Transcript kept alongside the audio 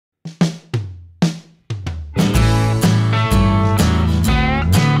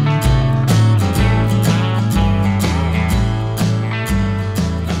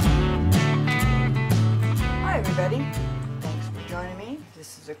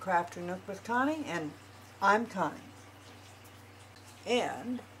Crafter Nook with Connie, and I'm Connie.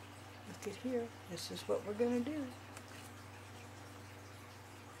 And look at here, this is what we're going to do.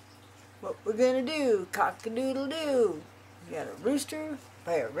 What we're going to do, cock-a-doodle-doo. We got a rooster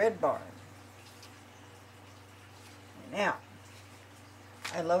by a red barn. Now,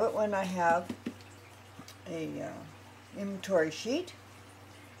 I love it when I have a inventory sheet.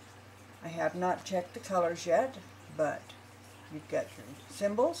 I have not checked the colors yet, but you've got your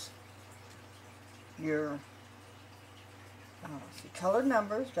symbols, your colored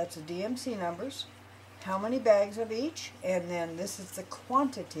numbers, that's the DMC numbers, how many bags of each, and then this is the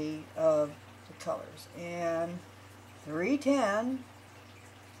quantity of the colors. And 310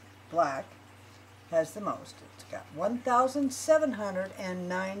 black has the most. It's got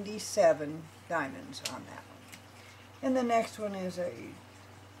 1,797 diamonds on that one. And the next one is a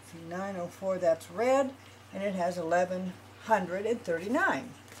 904, that's red, and it has 1,139.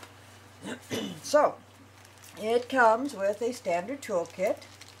 So, it comes with a standard toolkit.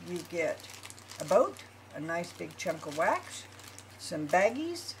 You get a boat, a nice big chunk of wax, some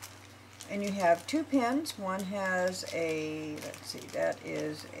baggies, and you have 2 pins. One has a, let's see, that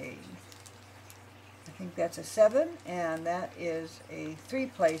is a, I think that's a 7, and that is a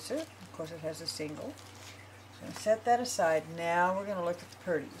 3-placer. Of course, it has a single. So I'm going to set that aside. Now we're going to look at the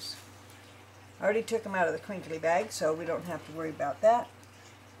purdies. I already took them out of the crinkly bag, so we don't have to worry about that.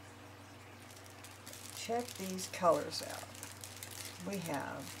 Check these colors out. We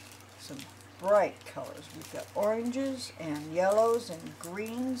have some bright colors. We've got oranges and yellows and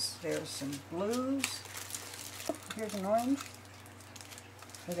greens. There's some blues. Here's an orange.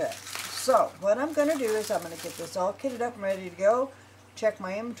 Look at that. So what I'm going to do is I'm going to get this all kitted up and ready to go. Check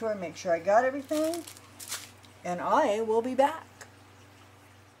my inventory, make sure I got everything, and I will be back.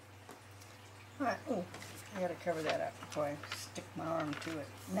 Alright, oh, I got to cover that up before I stick my arm to it.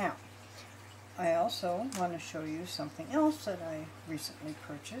 Now, I also want to show you something else that I recently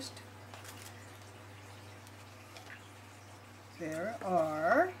purchased. There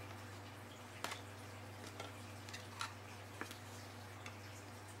are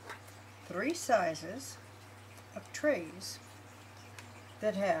three sizes of trays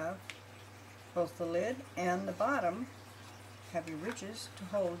that have both the lid and the bottom have your ridges to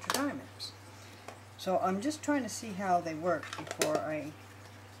hold your diamonds. So I'm just trying to see how they work before I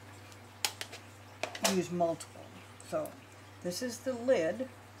use multiple. So this is the lid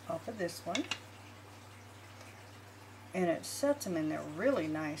off of this one, and it sets them in there really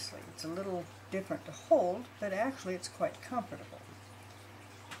nicely. It's a little different to hold, but actually it's quite comfortable.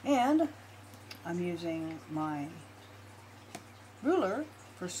 And I'm using my ruler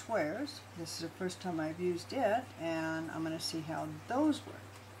for squares. This is the first time I've used it, and I'm going to see how those work,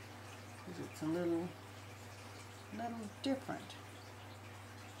 because it's a little different.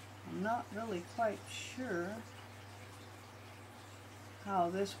 I'm not really quite sure how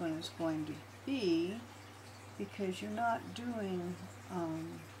this one is going to be, because you're not doing,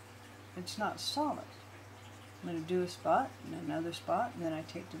 it's not solid. I'm going to do a spot and another spot, and then I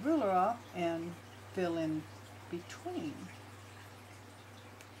take the ruler off and fill in between.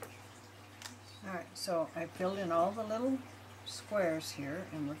 Alright, so I filled in all the little squares here,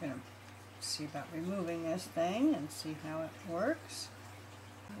 and we're going to see about removing this thing and see how it works.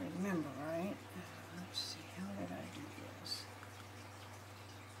 I remember, right? Let's see, how did I do this?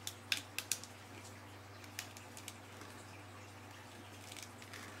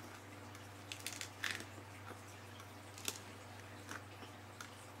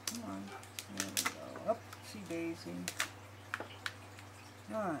 Come on, there we go. Upsy daisy.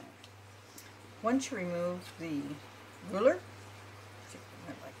 Alright. Once you remove the ruler,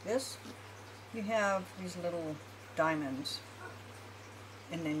 like this, you have these little diamonds,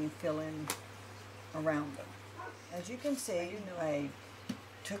 and then you fill in around them. As you can see, I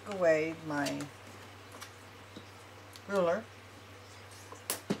took away my ruler,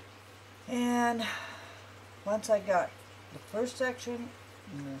 and once I got the first section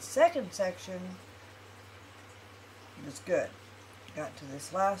and the second section, it was good. Got to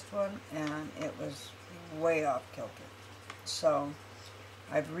this last one, and it was way off kilter. So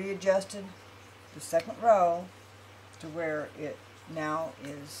I've readjusted the second row to where it now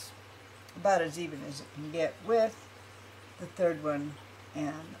is about as even as it can get with the third one,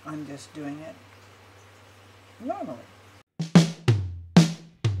 and I'm just doing it normally.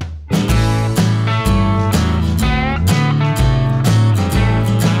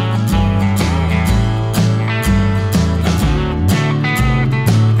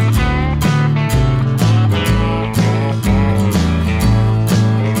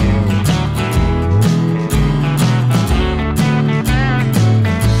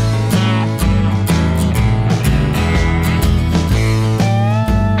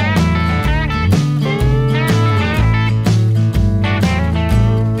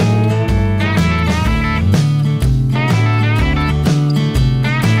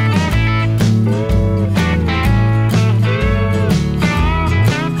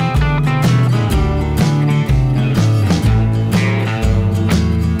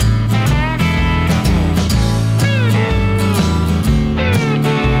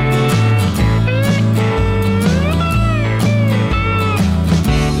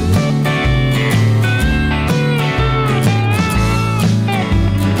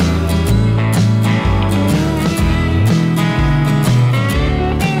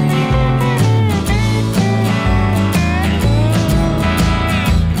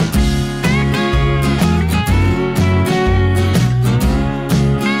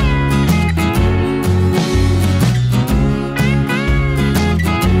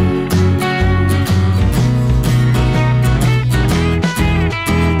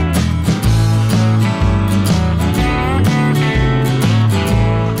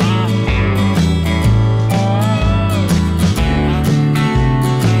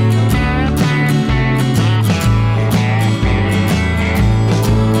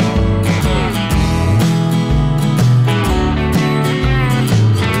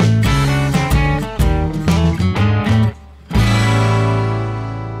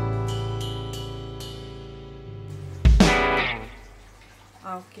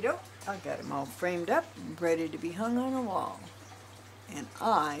 Okie doke. I got him all framed up and ready to be hung on a wall. And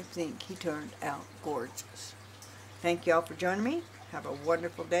I think he turned out gorgeous. Thank you all for joining me. Have a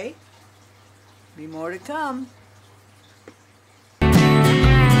wonderful day. Be more to come.